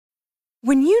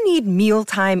When you need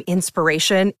mealtime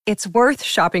inspiration, it's worth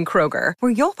shopping Kroger,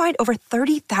 where you'll find over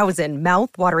 30,000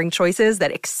 mouth-watering choices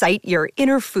that excite your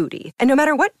inner foodie. And no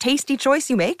matter what tasty choice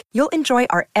you make, you'll enjoy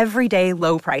our everyday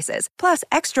low prices, plus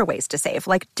extra ways to save,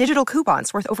 like digital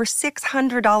coupons worth over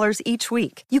 $600 each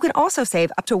week. You can also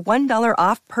save up to $1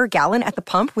 off per gallon at the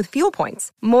pump with fuel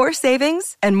points. More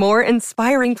savings and more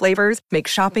inspiring flavors make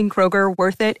shopping Kroger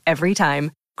worth it every time.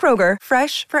 Kroger,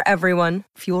 fresh for everyone.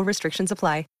 Fuel restrictions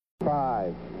apply.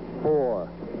 5,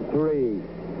 4, 3,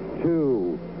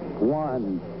 2,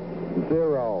 1,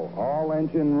 0. All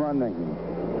engine running.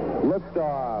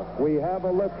 Liftoff. We have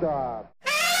a liftoff.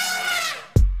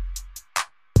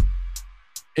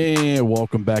 And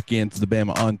welcome back into the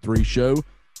Bama on 3 show.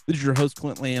 This is your host,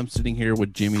 Clint Lamb, sitting here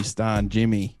with Jimmy Stein.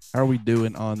 Jimmy, how are we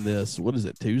doing on this? What is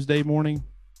it, Tuesday morning?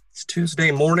 It's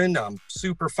Tuesday morning. I'm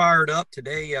super fired up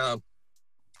today. As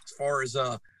far as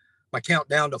my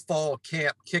countdown to fall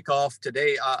camp kickoff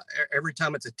today, every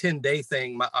time it's a 10-day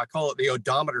thing, I call it the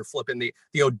odometer flipping.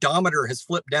 The odometer has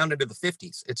flipped down into the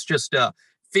 50s. It's just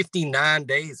 59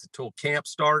 days until camp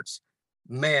starts.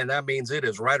 Man, that means it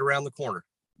is right around the corner.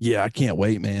 Yeah, I can't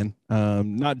wait, man.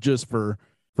 Not just for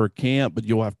camp, but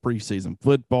you'll have preseason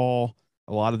football.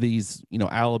 A lot of these,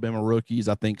 Alabama rookies,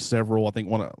 I think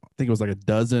it was like a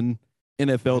dozen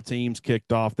NFL teams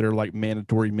kicked off their like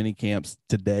mandatory mini camps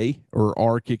today, or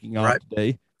are kicking off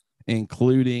today,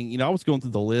 including, I was going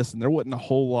through the list and there wasn't a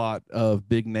whole lot of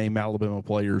big name Alabama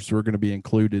players who are going to be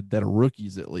included that are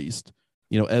rookies, at least.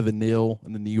 Evan Neal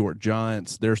and the New York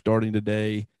Giants, they're starting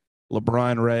today.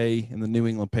 LeBron Ray and the New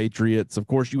England Patriots. Of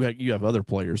course, you have other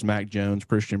players, Mac Jones,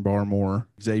 Christian Barmore,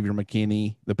 Xavier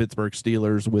McKinney, the Pittsburgh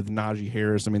Steelers with Najee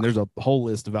Harris. I mean, there's a whole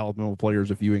list of Alabama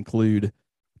players if you include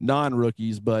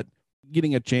non-rookies, but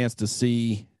getting a chance to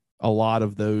see a lot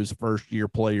of those first-year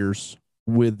players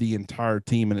with the entire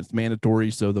team, and it's mandatory,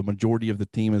 so the majority of the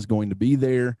team is going to be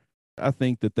there. I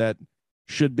think that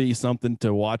should be something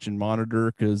to watch and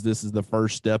monitor, because this is the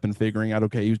first step in figuring out,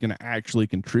 okay, who's going to actually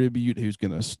contribute, who's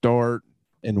going to start,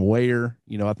 and where.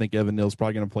 I think Evan Neal's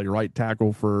probably going to play right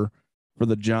tackle for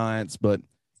the Giants,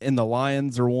 and the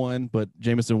Lions are one, but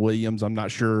Jameson Williams, I'm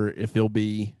not sure if he'll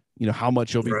be, how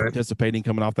much he'll be participating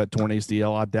coming off that torn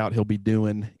ACL. I doubt he'll be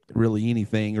doing really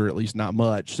anything, or at least not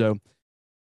much. So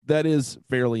that is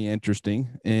fairly interesting.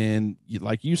 And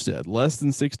like you said, less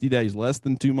than 60 days, less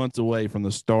than 2 months away from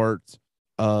the start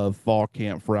of fall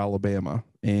camp for Alabama.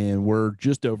 And we're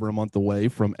just over a month away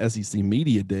from SEC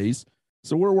Media Days.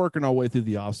 So we're working our way through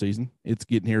the offseason. It's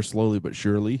getting here slowly but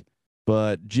surely.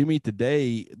 But Jimmy,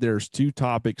 today there's 2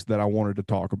 topics that I wanted to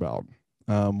talk about.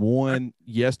 One,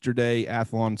 yesterday,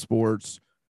 Athlon Sports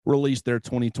released their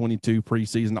 2022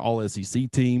 preseason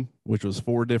All-SEC team, which was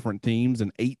 4 different teams,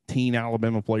 and 18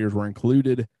 Alabama players were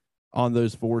included on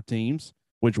those 4 teams,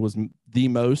 which was the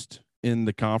most in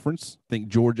the conference. I think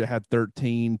Georgia had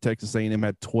 13, Texas A&M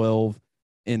had 12,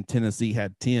 and Tennessee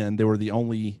had 10. They were the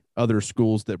only other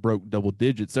schools that broke double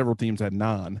digits. Several teams had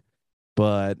 9,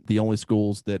 but the only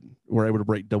schools that were able to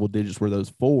break double digits were those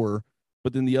 4.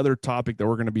 But then the other topic that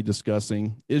we're going to be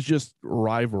discussing is just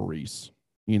rivalries.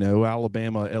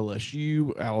 Alabama,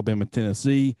 LSU, Alabama,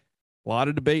 Tennessee. A lot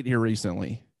of debate here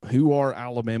recently. Who are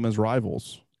Alabama's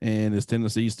rivals? And is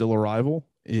Tennessee still a rival?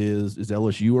 Is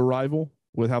LSU a rival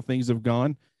with how things have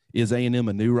gone? Is A&M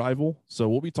a new rival? So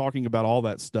we'll be talking about all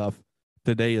that stuff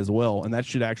today as well, and that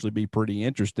should actually be pretty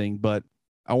interesting. But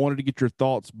I wanted to get your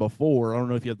thoughts before. I don't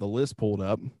know if you have the list pulled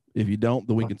up. If you don't,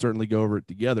 then we can certainly go over it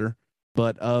together.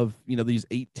 But of, these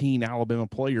 18 Alabama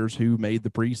players who made the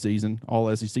preseason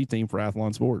All-SEC team for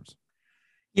Athlon Sports.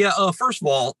 Yeah, first of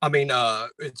all,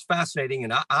 it's fascinating,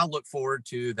 and I look forward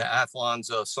to the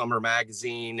Athlon's summer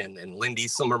magazine and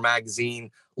Lindy's summer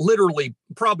magazine, literally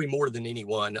probably more than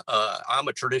anyone. I'm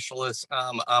a traditionalist.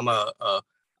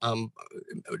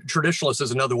 Traditionalist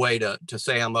is another way to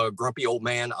say I'm a grumpy old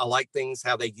man. I like things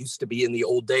how they used to be in the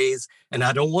old days, and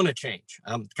I don't want to change.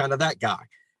 I'm kind of that guy.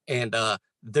 And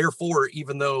therefore,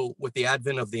 even though with the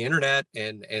advent of the internet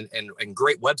and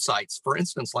great websites, for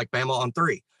instance, like Bama on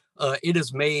 3, it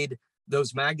has made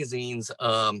those magazines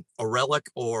a relic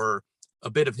or a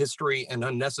bit of history and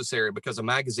unnecessary, because a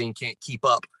magazine can't keep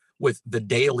up with the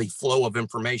daily flow of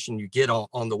information you get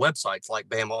on the websites like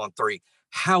Bama on 3.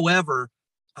 However,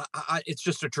 it's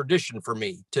just a tradition for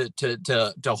me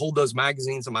to hold those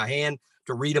magazines in my hand,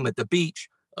 to read them at the beach,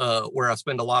 where I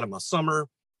spend a lot of my summer.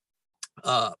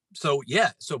 So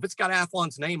if it's got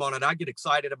Athlon's name on it, I get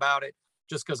excited about it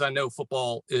just because I know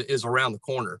football is around the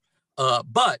corner.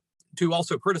 But to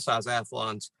also criticize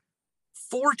Athlon's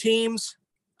 4 teams,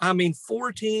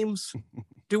 4 teams.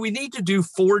 Do we need to do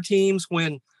 4 teams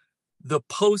when the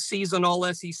postseason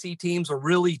all SEC teams are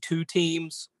really 2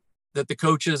 teams that the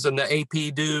coaches and the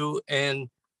AP do, and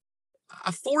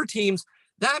 4 teams.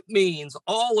 That means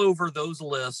all over those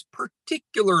lists,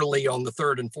 particularly on the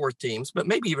 3rd and 4th teams, but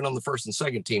maybe even on the 1st and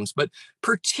 2nd teams, but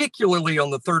particularly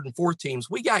on the 3rd and 4th teams,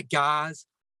 we got guys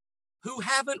who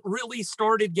haven't really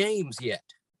started games yet.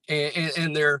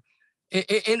 And they're,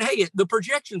 and hey, the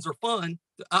projections are fun.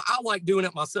 I like doing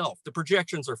it myself. The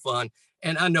projections are fun.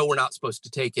 And I know we're not supposed to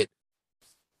take it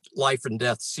life and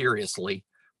death seriously,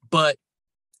 but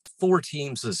 4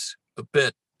 teams is a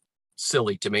bit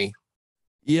silly to me.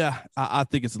 Yeah, I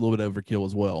think it's a little bit overkill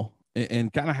as well.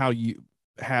 And kind of how you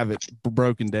have it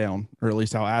broken down, or at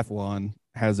least how Athlon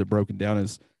has it broken down,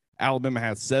 is Alabama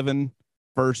has 7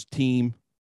 first-team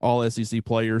all-SEC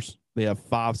players. They have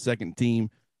 5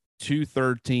 second-team, 2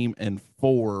 third-team, and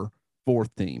 4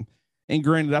 fourth-team. And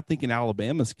granted, I think in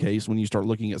Alabama's case, when you start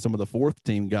looking at some of the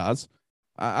fourth-team guys,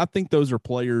 I think those are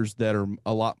players that are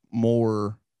a lot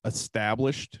more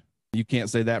established. You can't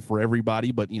say that for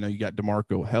everybody, but, you got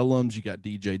DeMarco Hellams, you got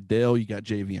DJ Dale, you got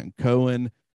Javion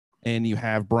Cohen, and you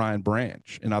have Brian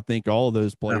Branch. And I think all of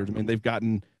those players, I mean, they've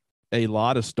gotten a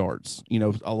lot of starts.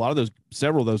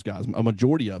 Several of those guys, a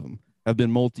majority of them have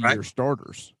been multi-year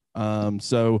starters.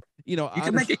 So, you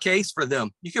can make a case for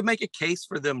them. You could make a case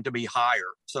for them to be higher.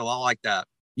 So I like that.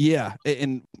 Yeah.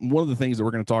 And one of the things that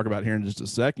we're going to talk about here in just a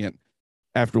second,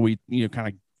 after we, kind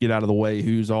of get out of the way,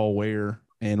 who's all where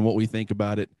and what we think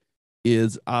about it,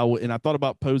 is I thought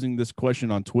about posing this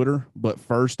question on Twitter, but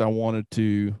first I wanted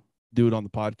to do it on the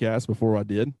podcast before I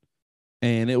did.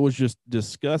 And it was just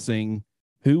discussing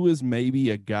who is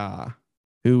maybe a guy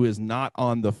who is not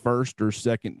on the first or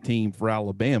second team for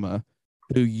Alabama,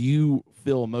 who you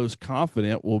feel most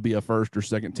confident will be a first or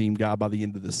second team guy by the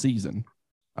end of the season.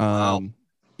 Wow.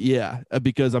 Yeah,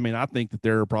 because I think that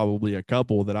there are probably a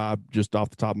couple that I just off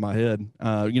the top of my head,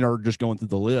 just going through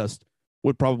the list,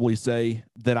 would probably say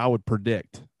that I would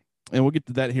predict. And we'll get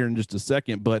to that here in just a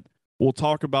second, but we'll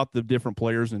talk about the different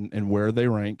players and where they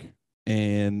rank.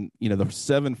 And, the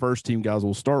 7 first team guys,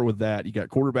 we'll start with that. You got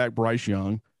quarterback Bryce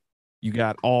Young. You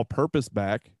got all-purpose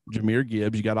back Jahmyr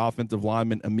Gibbs. You got offensive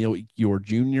lineman Emil Ekiyor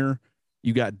Jr.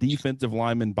 You got defensive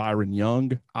lineman Byron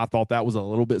Young. I thought that was a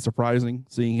little bit surprising,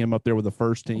 seeing him up there with the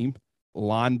first team.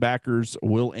 Linebackers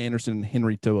Will Anderson and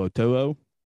Henry To'oTo'o.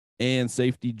 And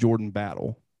safety Jordan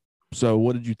Battle. So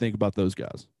what did you think about those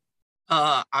guys?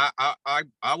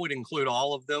 I would include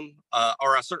all of them,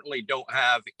 or I certainly don't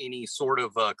have any sort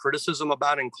of criticism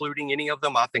about including any of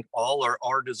them. I think all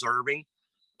are deserving.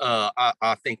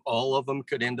 I think all of them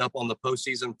could end up on the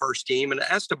postseason first team. And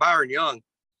as to Byron Young,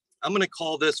 I'm going to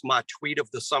call this my tweet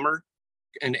of the summer.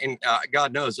 And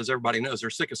God knows, as everybody knows, they're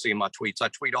sick of seeing my tweets. I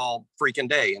tweet all freaking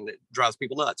day, and it drives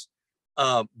people nuts.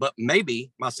 But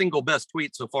maybe my single best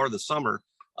tweet so far this summer.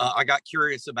 I got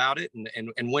curious about it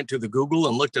and went to the Google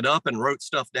and looked it up and wrote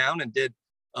stuff down and did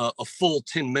a full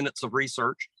 10 minutes of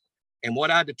research. And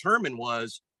what I determined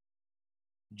was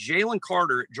Jalen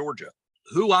Carter at Georgia,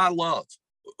 who I love,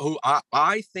 who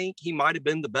I think he might have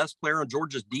been the best player on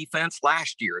Georgia's defense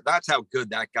last year. That's how good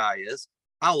that guy is.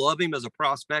 I love him as a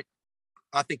prospect.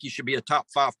 I think he should be a top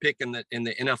 5 pick in the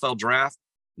NFL draft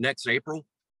next April.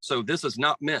 So this is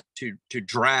not meant to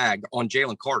drag on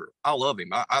Jalen Carter. I love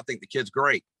him. I think the kid's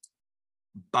great.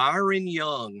 Byron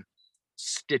Young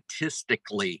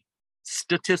statistically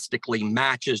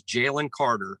matches Jalen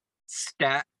Carter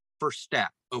stat for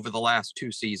stat over the last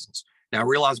 2 seasons. Now, I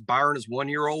realize Byron is 1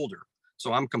 year older.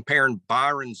 So I'm comparing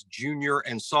Byron's junior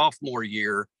and sophomore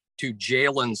year to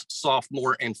Jalen's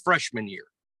sophomore and freshman year.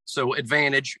 So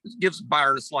advantage gives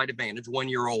Byron a slight advantage, 1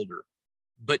 year older.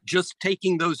 But just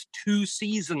taking those 2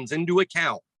 seasons into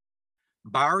account,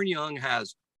 Byron Young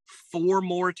has 4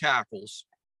 more tackles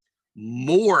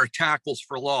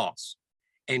for loss,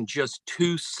 and just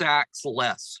 2 sacks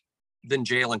less than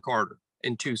Jalen Carter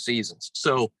in 2 seasons.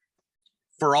 So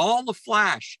for all the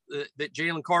flash that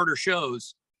Jalen Carter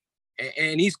shows,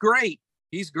 and he's great,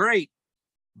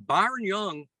 Byron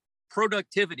Young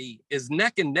productivity is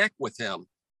neck and neck with him,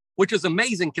 which is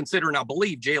amazing considering I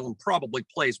believe Jalen probably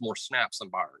plays more snaps than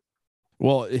Byron.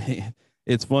 Well,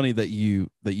 it's funny that you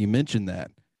mentioned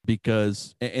that,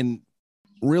 because, and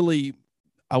really,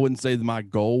 I wouldn't say that my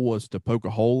goal was to poke a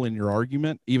hole in your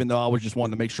argument, even though I was just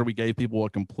wanting to make sure we gave people a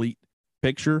complete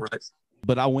picture. Right.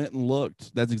 But I went and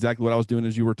looked. That's exactly what I was doing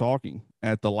as you were talking,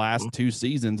 at the last 2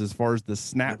 seasons as far as the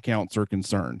snap counts are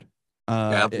concerned.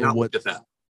 I've not looked at that.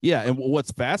 Yeah, and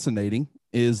what's fascinating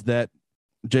is that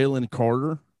Jalen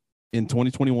Carter, in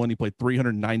 2021, he played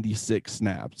 396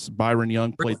 snaps. Byron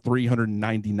Young played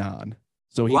 399.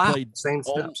 So he played same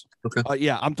snaps. Okay.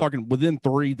 Yeah, I'm talking within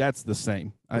 3. That's the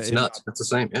same. It's nuts. That's the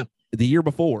same. Yeah. The year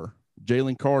before,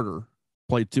 Jalen Carter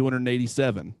played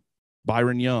 287.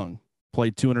 Byron Young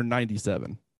played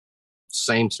 297.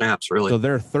 Same snaps, really. So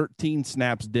they're 13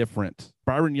 snaps different.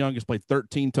 Byron Young has played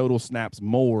 13 total snaps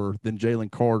more than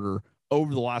Jalen Carter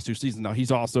over the last 2 seasons. Now,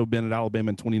 he's also been at Alabama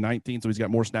in 2019, so he's got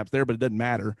more snaps there, but it doesn't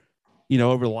matter.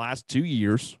 Over the last 2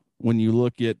 years, when you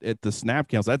look at the snap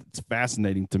counts, that's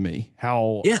fascinating to me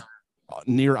how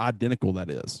near identical that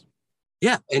is.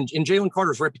 Yeah, and Jalen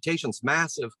Carter's reputation's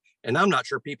massive, and I'm not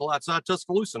sure people outside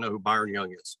Tuscaloosa know who Byron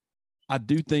Young is. I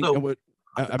do think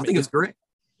I think it's great.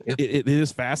 Yeah. It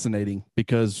is fascinating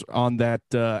because on that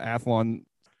Athlon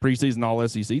preseason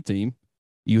All-SEC team,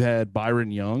 you had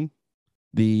Byron Young,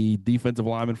 the defensive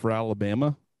lineman for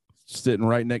Alabama, sitting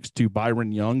right next to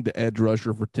Byron Young, the edge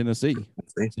rusher for Tennessee.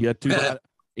 So you had 2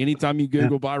 anytime you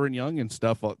Google Byron Young and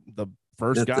stuff, the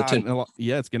first guy,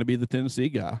 it's going to be the Tennessee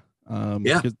guy.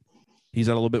 Because he's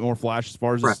had a little bit more flash as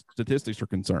far as his statistics are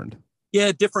concerned.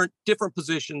 Yeah, different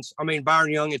positions. I mean,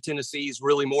 Byron Young at Tennessee is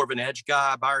really more of an edge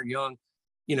guy. Byron Young,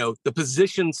 the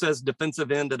position says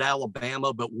defensive end at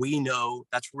Alabama, but we know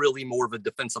that's really more of a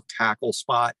defensive tackle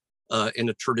spot in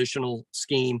a traditional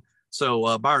scheme.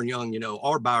 So Byron Young,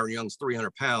 our Byron Young's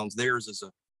 300 pounds. Theirs is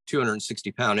a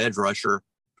 260-pound edge rusher.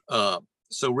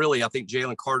 So really, I think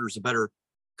Jalen Carter's a better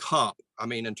comp. I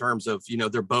mean, in terms of,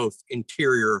 they're both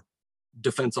interior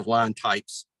defensive line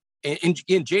types. And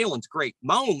Jalen's great.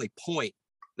 My only point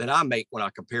that I make when I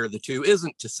compare the two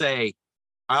isn't to say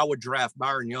I would draft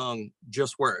Byron Young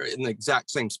just where in the exact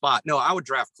same spot. No, I would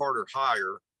draft Carter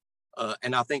higher,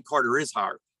 and I think Carter is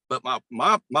higher. But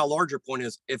my larger point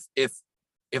is if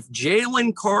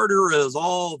Jalen Carter is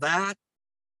all that,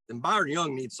 then Byron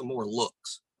Young needs some more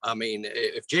looks. I mean,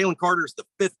 if Jalen Carter's the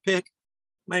 5th pick,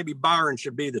 maybe Byron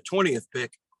should be the 20th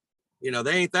pick.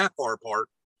 They ain't that far apart.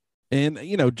 And,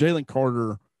 Jalen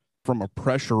Carter, from a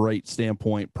pressure rate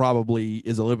standpoint, probably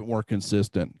is a little bit more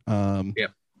consistent.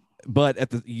 But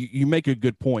you make a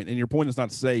good point, and your point is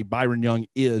not to say Byron Young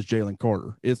is Jalen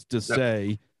Carter. It's to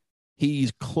say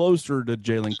he's closer to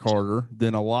Jalen Carter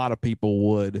than a lot of people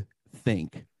would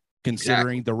think,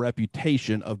 considering the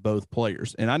reputation of both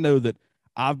players. And I know that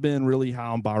I've been really high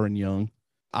on Byron Young.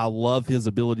 I love his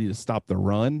ability to stop the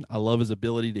run. I love his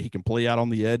ability that he can play out on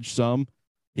the edge some.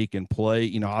 He can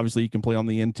play, obviously he can play on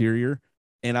the interior.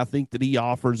 And I think that he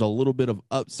offers a little bit of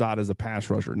upside as a pass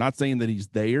rusher. Not saying that he's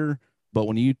there, but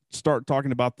when you start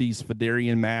talking about these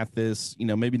Fedarian Mathis,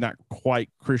 maybe not quite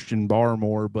Christian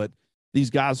Barmore, but these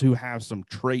guys who have some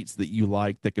traits that you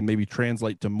like that can maybe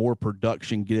translate to more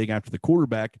production getting after the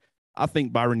quarterback, I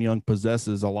think Byron Young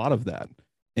possesses a lot of that.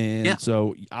 And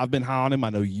so I've been high on him. I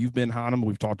know you've been high on him.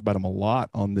 We've talked about him a lot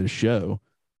on this show.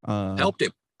 Helped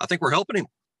him. I think we're helping him.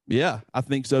 Yeah, I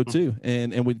think so too.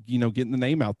 And with, getting the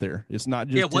name out there, it's not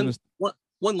just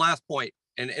one last point,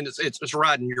 and it's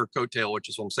riding your coattail, which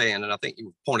is what I'm saying. And I think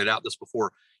you pointed out this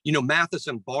before, Mathis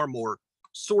and Barmore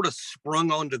sort of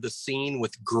sprung onto the scene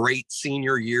with great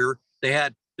senior year. They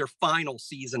had their final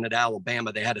season at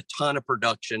Alabama. They had a ton of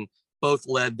production, both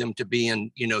led them to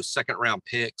being, second round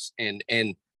picks and it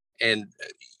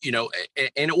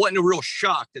wasn't a real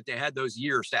shock that they had those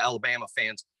years to Alabama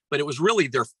fans, but it was really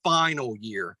their final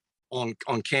year on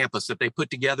campus that they put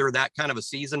together that kind of a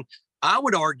season. I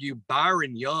would argue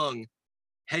Byron Young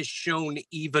has shown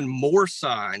even more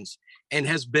signs and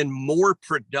has been more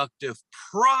productive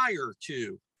prior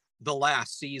to the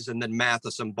last season than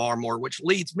Mathis and Barmore, which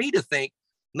leads me to think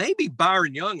maybe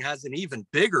Byron Young has an even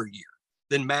bigger year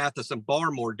than Mathis and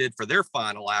Barmore did for their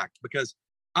final act, because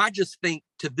I just think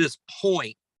to this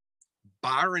point,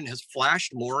 Byron has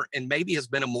flashed more and maybe has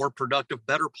been a more productive,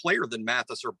 better player than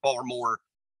Mathis or Barmore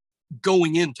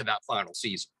going into that final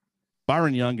season.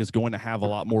 Byron Young is going to have a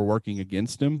lot more working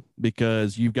against him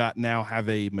because you've got now have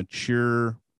a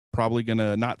mature, probably going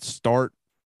to not start,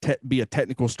 be a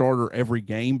technical starter every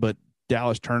game, but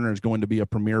Dallas Turner is going to be a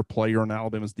premier player on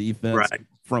Alabama's defense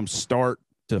from start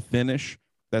to finish.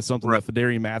 That's something that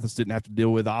Fedarian Mathis didn't have to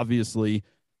deal with. Obviously,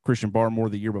 Christian Barmore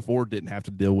the year before didn't have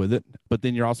to deal with it. But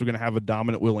then you're also going to have a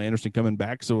dominant Will Anderson coming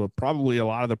back. So probably a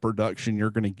lot of the production you're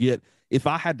going to get. If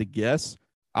I had to guess,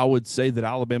 I would say that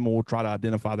Alabama will try to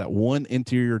identify that one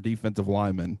interior defensive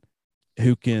lineman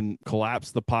who can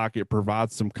collapse the pocket,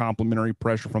 provide some complementary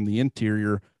pressure from the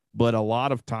interior. But a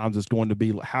lot of times it's going to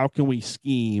be, how can we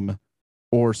scheme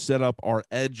or set up our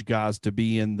edge guys to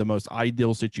be in the most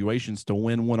ideal situations to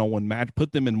win one-on-one match,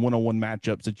 put them in one-on-one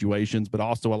matchup situations, but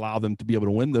also allow them to be able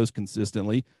to win those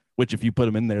consistently, which if you put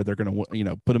them in there, they're going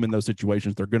to, put them in those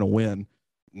situations, they're going to win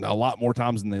a lot more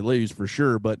times than they lose for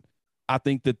sure. But I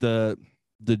think that the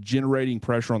the generating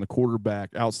pressure on the quarterback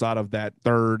outside of that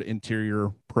third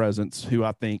interior presence, who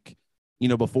I think,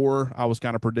 before I was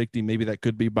kind of predicting maybe that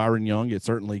could be Byron Young. It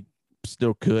certainly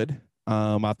still could.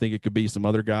 I think it could be some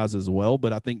other guys as well,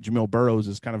 but I think Jamil Burroughs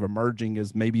is kind of emerging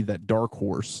as maybe that dark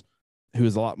horse who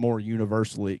is a lot more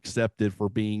universally accepted for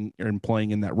being and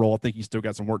playing in that role. I think he's still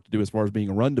got some work to do as far as being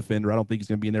a run defender. I don't think he's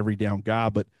going to be an every down guy,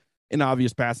 but in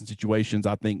obvious passing situations,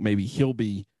 I think maybe he'll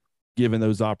be given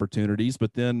those opportunities.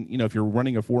 But then, if you're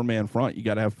running a 4-man front, you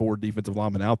got to have 4 defensive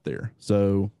linemen out there.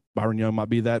 So Byron Young might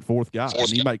be that 4th guy, and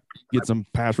he might get some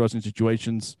pass rushing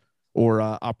situations or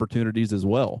opportunities as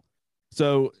well.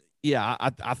 So, yeah,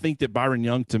 I think that Byron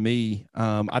Young, to me,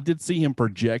 I did see him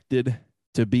projected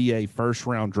to be a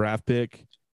first-round draft pick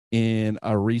in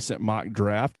a recent mock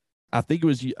draft. I think it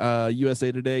was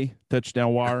USA Today,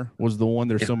 Touchdown Wire was the one.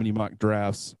 There's so many mock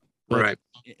drafts. But, right.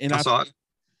 And I saw it.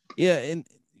 Yeah, and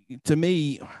to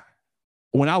me,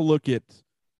 when I look at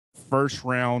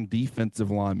first-round defensive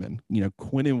linemen,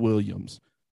 Quinnen Williams,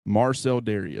 Marcel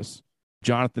Darius,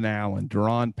 Jonathan Allen,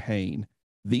 Deron Payne,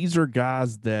 these are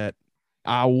guys that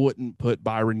I wouldn't put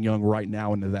Byron Young right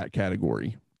now into that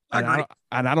category. And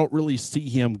I don't really see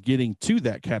him getting to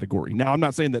that category. Now, I'm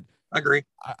not saying that. I agree.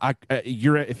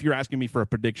 If you're asking me for a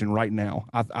prediction right now,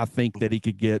 I think that he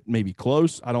could get maybe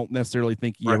close. I don't necessarily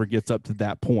think he ever gets up to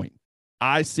that point.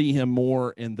 I see him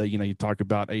more in the, you talk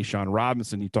about Ashawn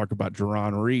Robinson, you talk about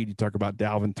Jerron Reed, you talk about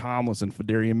Dalvin Tomlinson,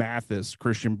 Fedarian Mathis,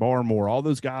 Christian Barmore, all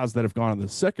those guys that have gone in the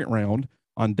second round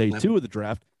on day 2 of the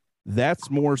draft. That's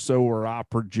more so where I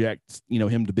project,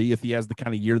 him to be if he has the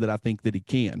kind of year that I think that he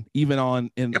can,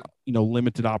 even in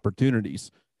limited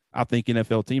opportunities. I think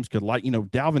NFL teams could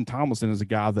Dalvin Tomlinson is a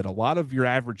guy that a lot of your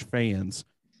average fans,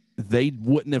 they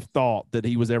wouldn't have thought that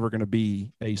he was ever going to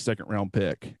be a second round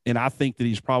pick. And I think that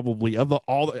he's probably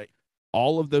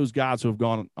all of those guys who have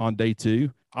gone on day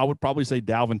 2, I would probably say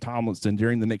Dalvin Tomlinson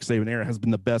during the Nick Saban era has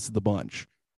been the best of the bunch.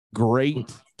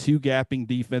 Great 2-gapping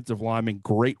defensive lineman,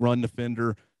 great run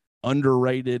defender,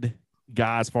 underrated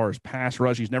guy as far as pass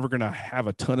rush. He's never going to have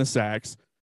a ton of sacks,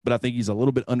 but I think he's a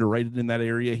little bit underrated in that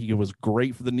area. He was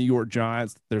great for the New York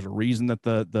Giants. There's a reason that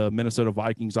the Minnesota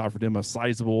Vikings offered him a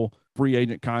sizable free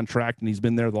agent contract, and he's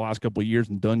been there the last couple of years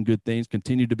and done good things,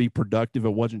 continued to be productive. It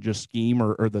wasn't just scheme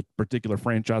or the particular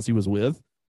franchise he was with.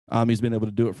 He's been able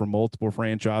to do it for multiple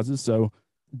franchises. So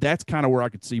that's kind of where I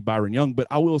could see Byron Young. But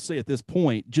I will say at this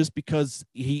point, just because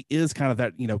he is kind of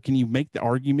that, can you make the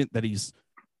argument that he's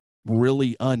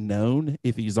really unknown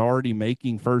if he's already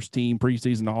making first team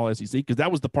preseason all SEC? Because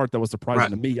that was the part that was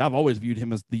surprising to me. I've always viewed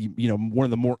him as the one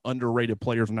of the more underrated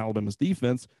players in Alabama's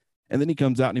defense, and then he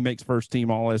comes out and he makes first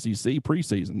team all SEC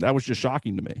preseason. That was just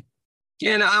shocking to me.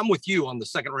 Yeah, and I'm with you on the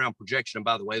second round projection. And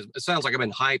by the way, it sounds like I've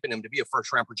been hyping him to be a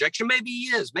first round projection. Maybe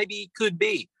he is, maybe he could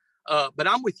be, but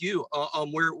I'm with you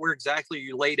on where exactly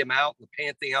you laid him out in the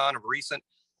pantheon of recent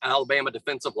Alabama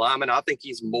defensive lineman. I think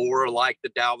he's more like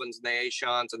the Dalvins and the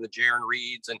Ashons and the Jaron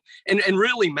Reeds and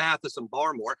really Mathis and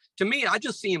Barmore. To me, I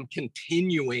just see him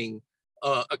continuing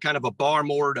a kind of a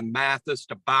Barmore to Mathis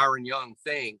to Byron Young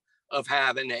thing of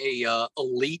having a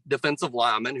elite defensive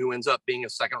lineman who ends up being a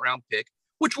second round pick,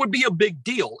 which would be a big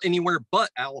deal anywhere but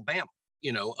Alabama,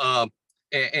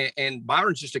 and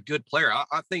Byron's just a good player.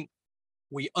 I think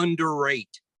we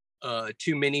underrate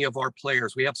too many of our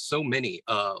players. We have so many.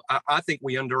 I think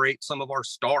we underrate some of our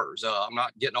stars. I'm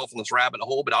not getting off on this rabbit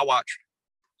hole, but I watched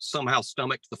somehow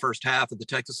stomached the first half of the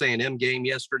Texas A&M game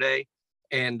yesterday.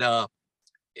 And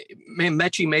man,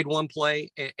 Mechie made one play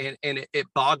and it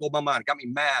boggled my mind. It got me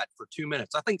mad for 2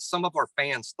 minutes. I think some of our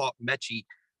fans thought Mechie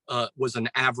was an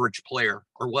average player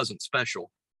or wasn't special.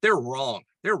 They're wrong.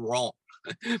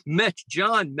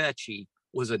 John Mechie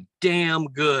was a damn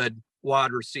good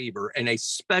wide receiver and a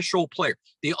special player.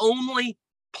 The only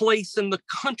place in the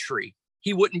country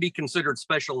he wouldn't be considered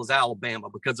special is Alabama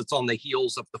because it's on the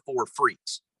heels of the 4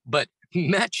 freaks. But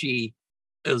Mechie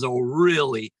is a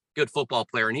really good football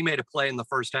player, and he made a play in the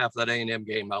first half of that A&M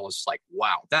game. I was like,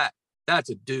 wow, that's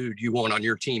a dude you want on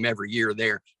your team every year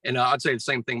there. And I'd say the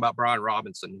same thing about Brian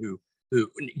Robinson, who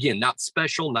again, not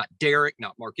special, not Derek,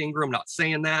 not Mark Ingram, not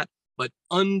saying that, but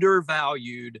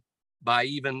undervalued by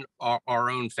even our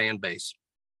own fan base.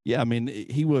 Yeah, I mean,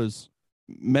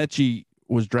 Mechie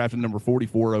was drafted number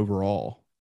 44 overall,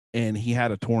 and he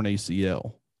had a torn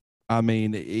ACL. I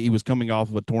mean, he was coming off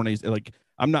of a torn ACL. Like,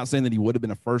 I'm not saying that he would have been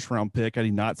a first-round pick had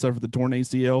he not suffered the torn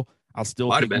ACL. I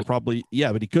still think he probably,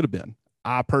 but he could have been.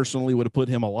 I personally would have put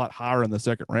him a lot higher in the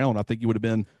second round. I think he would have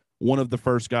been one of the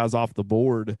first guys off the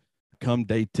board come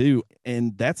day 2,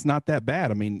 and that's not that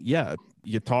bad. I mean, yeah,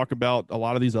 you talk about a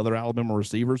lot of these other Alabama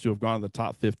receivers who have gone to the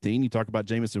top 15. You talk about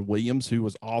Jamison Williams, who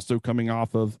was also coming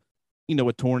off of,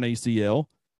 a torn ACL,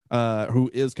 who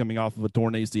is coming off of a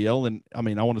torn ACL. And I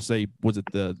mean, I want to say, was it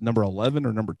the number 11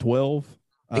 or number 12?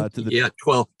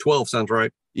 12 sounds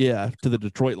right. Yeah, to the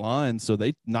Detroit Lions. So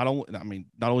they not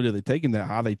only do they take him that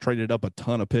high, they traded up a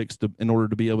ton of picks in order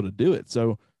to be able to do it.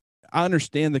 So I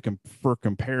understand for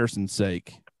comparison's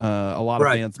sake, a lot of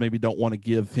fans maybe don't want to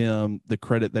give him the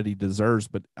credit that he deserves.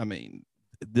 But I mean,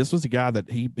 this was a guy that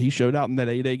he showed out in that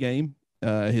 8A game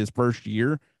his first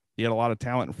year. He had a lot of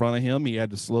talent in front of him. He had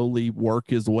to slowly work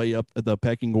his way up the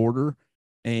pecking order,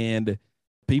 and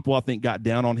people, I think, got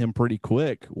down on him pretty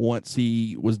quick once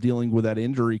he was dealing with that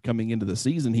injury coming into the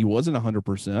season. He wasn't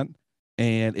 100%,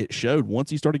 and it showed. Once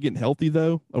he started getting healthy,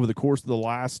 though, over the course of the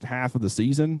last half of the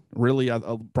season, really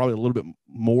probably a little bit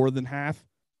more than half,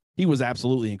 he was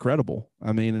absolutely incredible.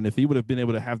 I mean, and if he would have been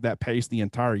able to have that pace the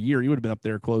entire year, he would have been up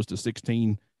there close to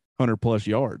 1,600-plus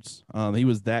yards. He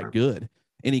was that good,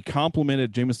 and he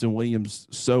complimented Jameson Williams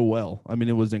so well. I mean,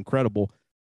 it was incredible.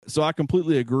 So I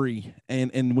completely agree.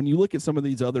 And when you look at some of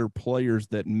these other players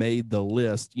that made the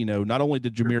list, not only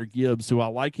did Jahmyr Gibbs, who I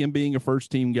like him being a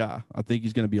first-team guy. I think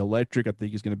he's going to be electric. I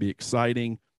think he's going to be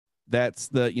exciting. That's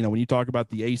when you talk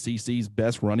about the ACC's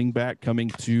best running back coming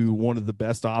to one of the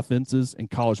best offenses in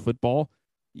college football,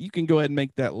 you can go ahead and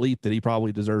make that leap that he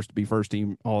probably deserves to be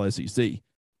first-team All-SEC.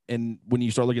 And when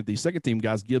you start looking at these second-team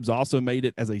guys, Gibbs also made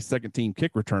it as a second-team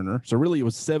kick returner. So really it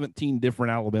was 17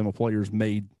 different Alabama players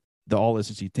made the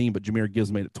All-SEC team, but Jahmyr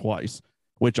Gibbs made it twice,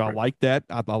 which I like that.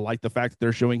 I like the fact that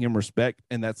they're showing him respect,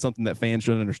 and that's something that fans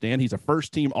should understand. He's a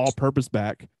first-team all-purpose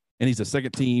back, and he's a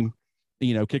second-team,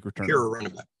 kick returner. Pure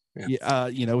running back. Yeah.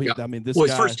 I mean, this guy.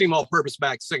 He's first-team all-purpose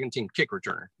back, second-team kick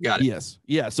returner. Got it. Yes.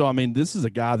 Yeah. So, I mean, this is a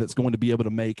guy that's going to be able to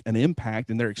make an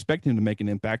impact, and they're expecting him to make an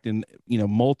impact in,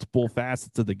 multiple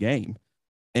facets of the game.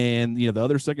 And, the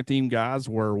other second-team guys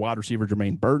were wide receiver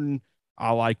Jermaine Burton.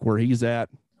 I like where he's at.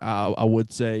 I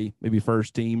would say maybe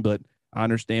first team, but I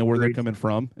understand where they're coming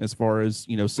from as far as,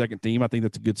 second team. I think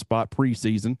that's a good spot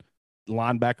preseason.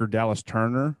 Linebacker Dallas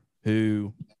Turner,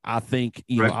 who I think,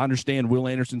 I understand Will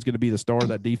Anderson's going to be the star of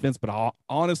that defense, but I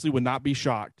honestly would not be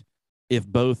shocked if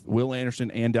both Will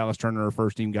Anderson and Dallas Turner are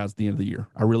first team guys at the end of the year.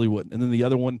 I really wouldn't. And then the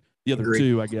other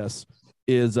two, I guess,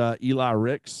 is Eli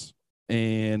Ricks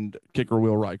and kicker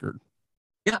Will Reichard.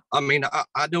 Yeah, I mean,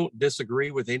 I don't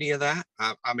disagree with any of that.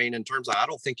 I mean, in terms of, I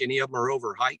don't think any of them are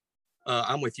overhyped.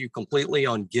 I'm with you completely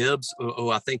on Gibbs,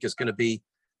 who I think is going to be,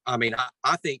 I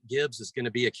think Gibbs is going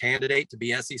to be a candidate to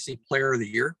be SEC Player of the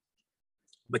Year,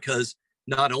 because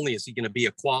not only is he going to be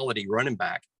a quality running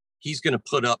back, he's going to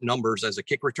put up numbers as a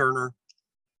kick returner.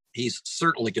 He's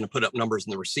certainly going to put up numbers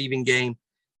in the receiving game,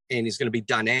 and he's going to be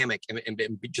dynamic and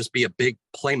just be a big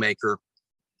playmaker.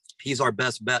 He's our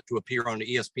best bet to appear on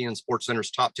ESPN SportsCenter's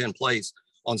top 10 plays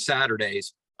on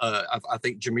Saturdays. I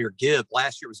think Jahmyr Gibbs,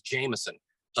 last year was Jameson.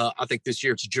 I think this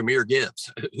year it's Jahmyr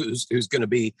Gibbs, who's going to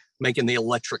be making the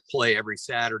electric play every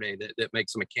Saturday that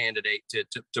makes him a candidate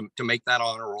to make that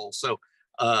honor roll. So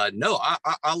no, I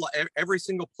every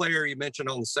single player you mentioned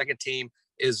on the second team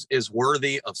is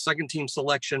worthy of second team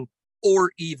selection,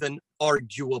 or even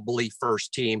arguably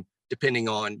first team, depending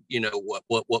on,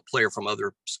 what player from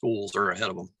other schools are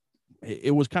ahead of them.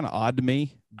 It was kind of odd to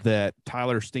me that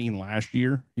Tyler Steen last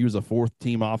year, he was a fourth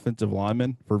team offensive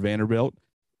lineman for Vanderbilt.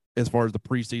 As far as the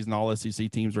preseason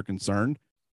All-SEC teams are concerned,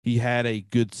 he had a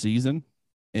good season,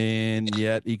 and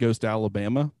yet he goes to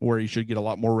Alabama where he should get a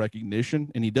lot more recognition,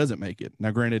 and he doesn't make it.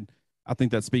 Now, granted, I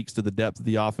think that speaks to the depth of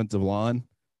the offensive line,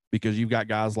 because you've got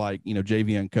guys like,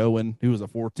 Javion Cohen, who was a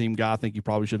fourth team guy. I think he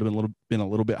probably should have been a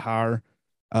little bit higher.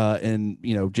 And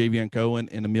Javion Cohen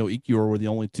and Emil Ekiyor were the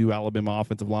only two Alabama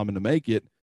offensive linemen to make it.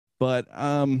 But,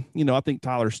 I think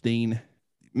Tyler Steen,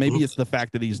 maybe it's the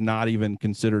fact that he's not even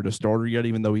considered a starter yet,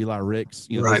 even though Eli Ricks,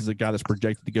 this is a guy that's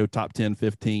projected to go top 10,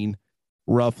 15,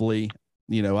 roughly.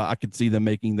 I could see them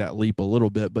making that leap a little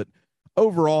bit. But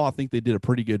overall, I think they did a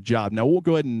pretty good job. Now, we'll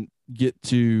go ahead and get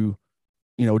to,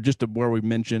 just to where we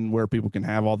mentioned where people can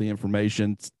have all the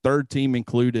information. Third team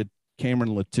included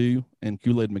Cameron Latou and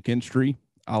Kool-Aid McKinstry.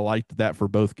 I liked that for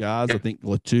both guys. I think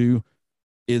Latou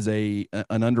is an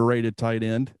underrated tight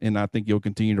end, and I think he'll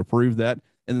continue to prove that.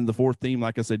 And then the fourth team,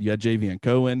 like I said, you had Javion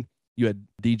Cohen, you had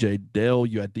DJ Dell,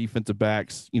 you had defensive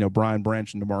backs, Brian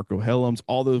Branch and DeMarco Helms.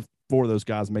 All those four of those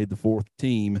guys made the fourth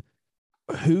team.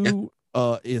 Who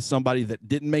is somebody that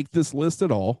didn't make this list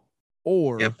at all,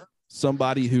 or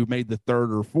somebody who made the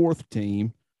third or fourth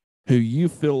team, who you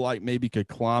feel like maybe could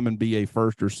climb and be a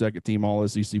first or second team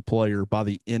All-SEC player by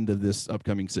the end of this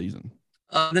upcoming season?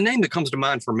 The name that comes to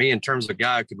mind for me in terms of a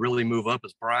guy who could really move up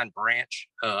is Brian Branch.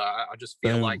 I just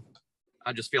feel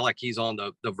like he's on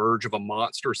the verge of a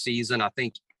monster season. I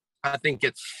think I think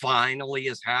it finally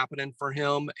is happening for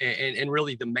him. And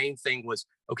really the main thing was,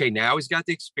 okay, now he's got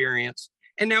the experience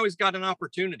and now he's got an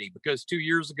opportunity, because 2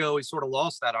 years ago, he sort of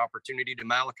lost that opportunity to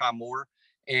Malachi Moore.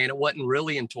 And it wasn't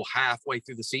really until halfway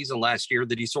through the season last year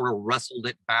that he sort of wrestled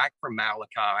it back from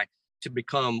Malachi to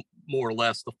become more or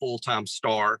less the full-time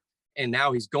star. And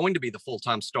now he's going to be the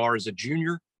full-time star as a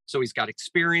junior. So he's got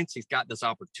experience. He's got this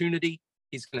opportunity.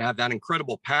 He's going to have that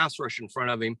incredible pass rush in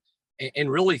front of him.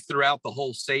 And really throughout the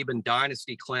whole Saban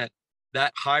dynasty, Clint,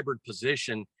 that hybrid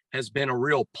position has been a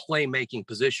real playmaking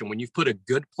position. When you've put a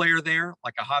good player there,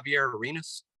 like a Javier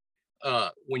Arenas,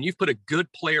 when you've put a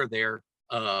good player there,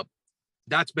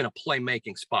 that's been a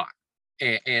playmaking spot.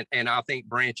 And I think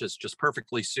Branch is just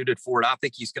perfectly suited for it. I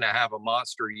think he's going to have a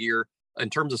monster year. In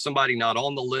terms of somebody not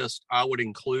on the list, I would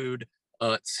include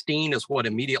Steen is what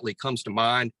immediately comes to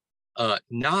mind.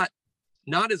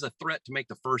 Not as a threat to make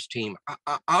the first team.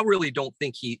 I really don't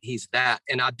think he's that.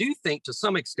 And I do think to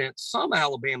some extent, some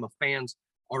Alabama fans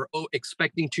are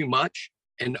expecting too much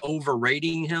and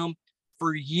overrating him.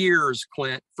 For years,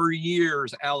 Clint,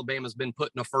 Alabama's been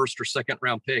putting a first or second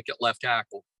round pick at left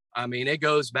tackle. I mean, it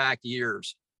goes back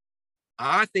years.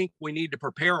 I think we need to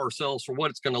prepare ourselves for what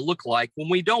it's going to look like when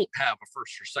we don't have a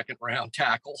first or second round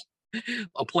tackle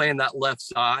playing that left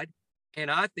side. And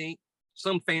I think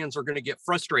some fans are going to get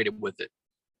frustrated with it,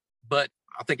 but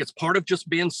I think it's part of just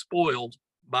being spoiled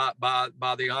by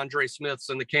the Andre Smiths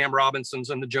and the Cam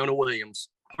Robinsons and the Jonah Williams.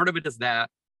 Part of it is that,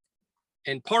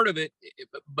 and part of it,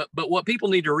 but what people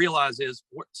need to realize is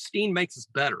Steen makes us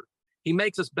better. He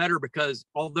makes us better because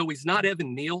although he's not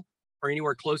Evan Neal or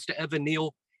anywhere close to Evan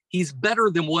Neal, he's better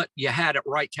than what you had at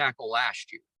right tackle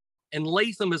last year. And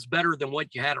Latham is better than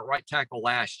what you had at right tackle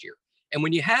last year. And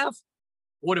when you have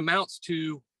what amounts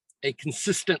to a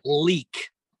consistent leak,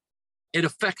 it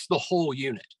affects the whole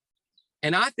unit.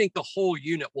 And I think the whole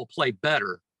unit will play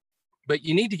better, but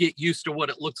you need to get used to what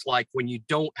it looks like when you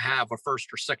don't have a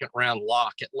first or second round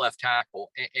lock at left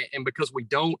tackle. And because we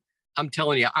don't, I'm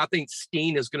telling you, I think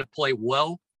Steen is going to play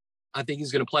well. I think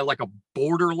he's going to play like a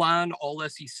borderline all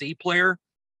SEC player.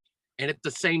 And at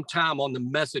the same time, on the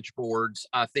message boards,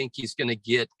 I think he's going to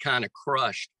get kind of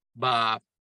crushed by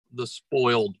the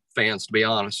spoiled fans, to be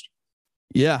honest.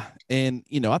 Yeah. And,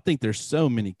 I think there's so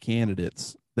many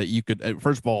candidates that you could,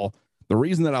 first of all, the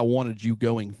reason that I wanted you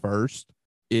going first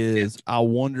is I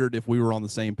wondered if we were on the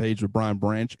same page with Brian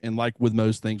Branch. And like with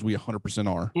most things, we 100%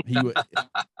 are.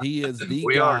 He is the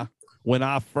guy. When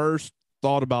I first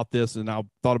thought about this and I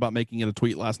thought about making it a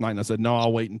tweet last night, and I said, no,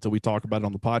 I'll wait until we talk about it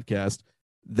on the podcast.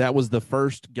 That was the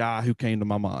first guy who came to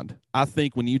my mind. I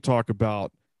think when you talk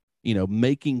about,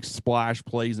 making splash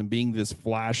plays and being this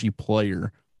flashy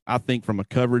player, I think from a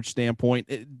coverage standpoint,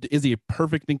 is he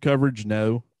perfect in coverage?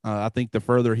 No. I think the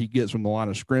further he gets from the line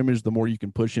of scrimmage, the more you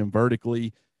can push him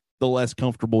vertically, the less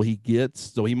comfortable he gets.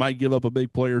 So he might give up a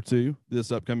big play or two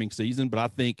this upcoming season. But I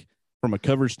think from a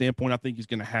coverage standpoint, I think he's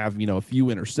going to have, a few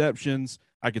interceptions.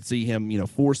 I could see him,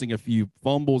 forcing a few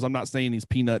fumbles. I'm not saying he's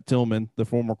Peanut Tillman, the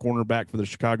former cornerback for the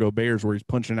Chicago Bears, where he's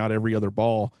punching out every other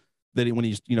ball when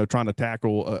he's, trying to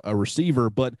tackle a receiver.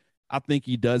 But I think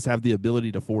he does have the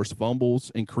ability to force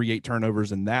fumbles and create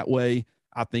turnovers in that way.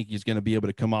 I think he's going to be able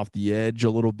to come off the edge a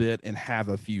little bit and have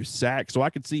a few sacks. So I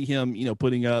could see him,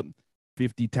 putting up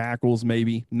 50 tackles,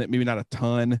 maybe not a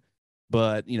ton,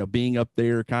 but, being up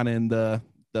there kind of in the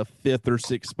fifth or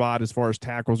sixth spot as far as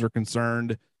tackles are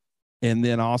concerned. And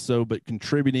then also, but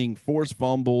contributing forced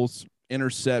fumbles,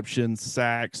 interceptions,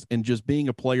 sacks, and just being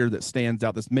a player that stands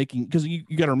out, that's making, because you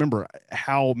got to remember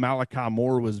how Malachi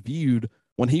Moore was viewed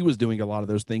when he was doing a lot of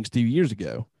those things 2 years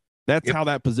ago. That's how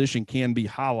that position can be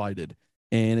highlighted.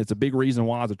 And it's a big reason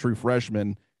why, as a true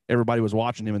freshman, everybody was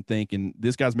watching him and thinking,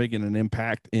 this guy's making an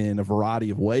impact in a variety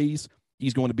of ways.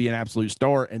 He's going to be an absolute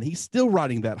star, and he's still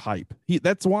riding that hype.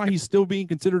 That's why he's still being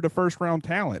considered a first-round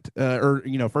talent or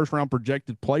first-round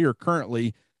projected player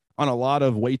currently on a lot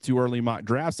of way too early mock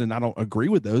drafts. And I don't agree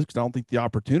with those because I don't think the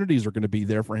opportunities are going to be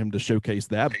there for him to showcase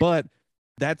that. But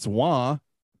that's why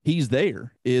he's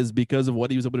there, is because of what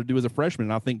he was able to do as a freshman.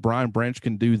 And I think Brian Branch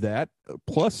can do that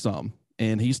plus some,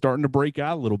 and he's starting to break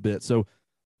out a little bit. So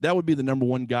that would be the number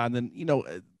one guy. And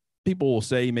then, people will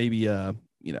say maybe,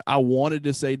 I wanted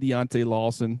to say Deontay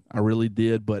Lawson. I really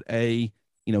did. But Henry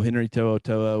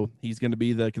To'oTo'o, he's going to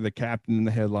be the captain and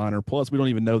the headliner. Plus, we don't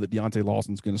even know that Deontay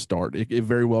Lawson's going to start. It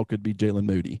very well could be Jalen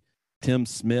Moody. Tim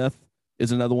Smith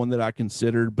is another one that I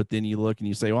considered. But then you look and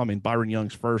you say, Byron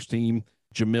Young's first team,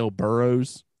 Jamil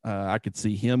Burrows, I could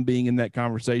see him being in that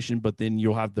conversation. But then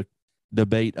you'll have the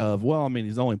debate of,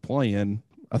 he's only playing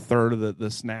a third of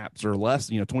the snaps or less,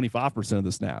 25% of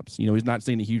the snaps. He's not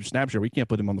seeing a huge snap share. We can't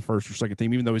put him on the first or second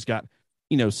team, even though he's got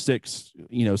 6,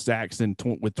 sacks and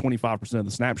with 25% of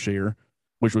the snap share,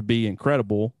 which would be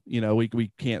incredible.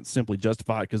 We can't simply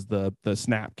justify it because the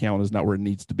snap count is not where it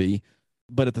needs to be.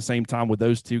 But at the same time, with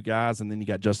those two guys, and then you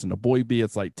got Justin Aboybe,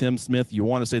 it's like Tim Smith. You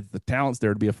want to say that the talent's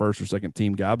there to be a first or second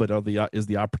team guy, but is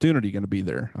the opportunity going to be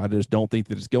there? I just don't think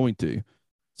that it's going to.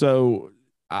 So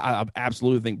I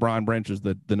absolutely think Brian Branch is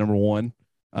the number one.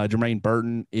 Jermaine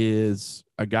Burton is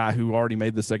a guy who already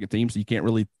made the second team, so you can't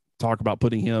really talk about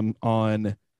putting him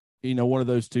on, one of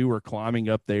those two or climbing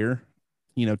up there.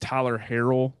 Tyler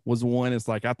Harrell was one. It's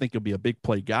like, I think he'll be a big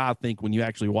play guy. I think when you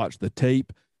actually watch the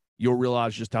tape, you'll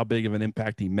realize just how big of an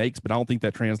impact he makes, but I don't think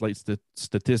that translates to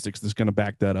statistics that's going to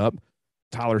back that up.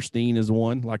 Tyler Steen is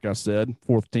one, like I said,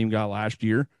 fourth team guy last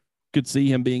year. Could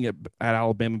see him being at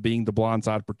Alabama, being the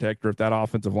blindside protector. If that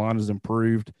offensive line is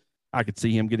improved, I could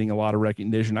see him getting a lot of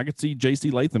recognition. I could see J.C.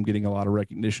 Latham getting a lot of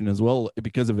recognition as well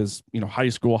because of his, high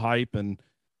school hype. And,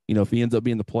 if he ends up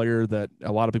being the player that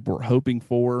a lot of people were hoping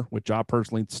for, which I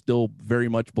personally still very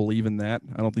much believe in that.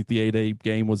 I don't think the 8A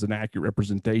game was an accurate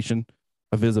representation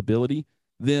of his ability.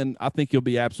 Then I think he'll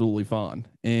be absolutely fine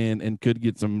and could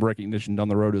get some recognition down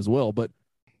the road as well. But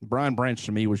Brian Branch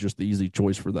to me was just the easy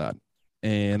choice for that.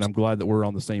 And I'm glad that we're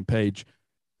on the same page.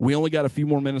 We only got a few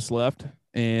more minutes left.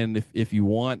 And if you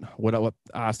want, what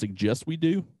I suggest we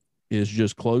do is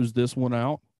just close this one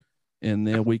out, and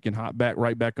then we can hop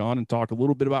right back on and talk a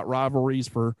little bit about rivalries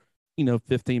for,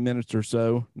 15 minutes or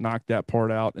so, knock that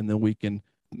part out, and then we can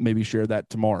maybe share that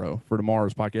tomorrow for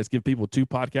tomorrow's podcast. Give people 2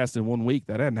 podcasts in 1 week.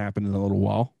 That hadn't happened in a little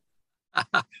while.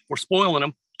 We're spoiling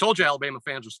them. Told you Alabama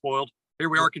fans are spoiled. Here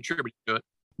we are contributing to it.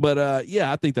 But,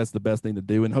 I think that's the best thing to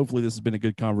do, and hopefully this has been a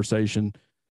good conversation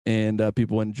and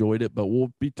people enjoyed it. But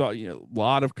we'll be talking a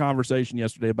lot of conversation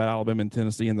yesterday about Alabama and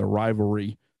Tennessee and the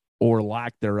rivalry or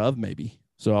lack thereof maybe.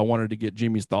 So I wanted to get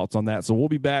Jimmy's thoughts on that. So we'll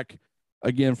be back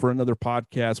again for another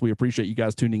podcast. We appreciate you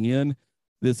guys tuning in.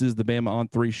 This is the Bama on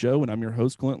 3 show, and I'm your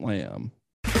host, Clint Lamb.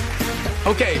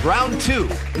 Okay, round 2.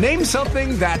 Name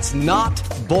something that's not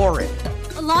boring.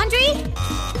 A laundry?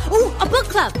 Ooh, a book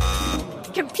club.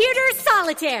 Computer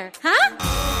solitaire, huh?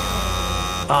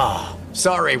 Ah,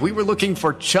 sorry, we were looking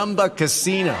for Chumba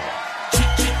Casino.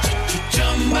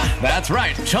 That's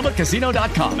right.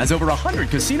 ChumbaCasino.com has over 100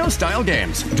 casino-style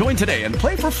games. Join today and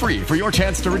play for free for your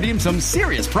chance to redeem some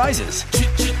serious prizes.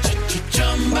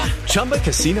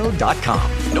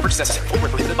 ChumbaCasino.com. No purchase necessary. Void where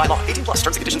prohibited by law. 18+ terms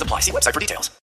and conditions apply. See website for details.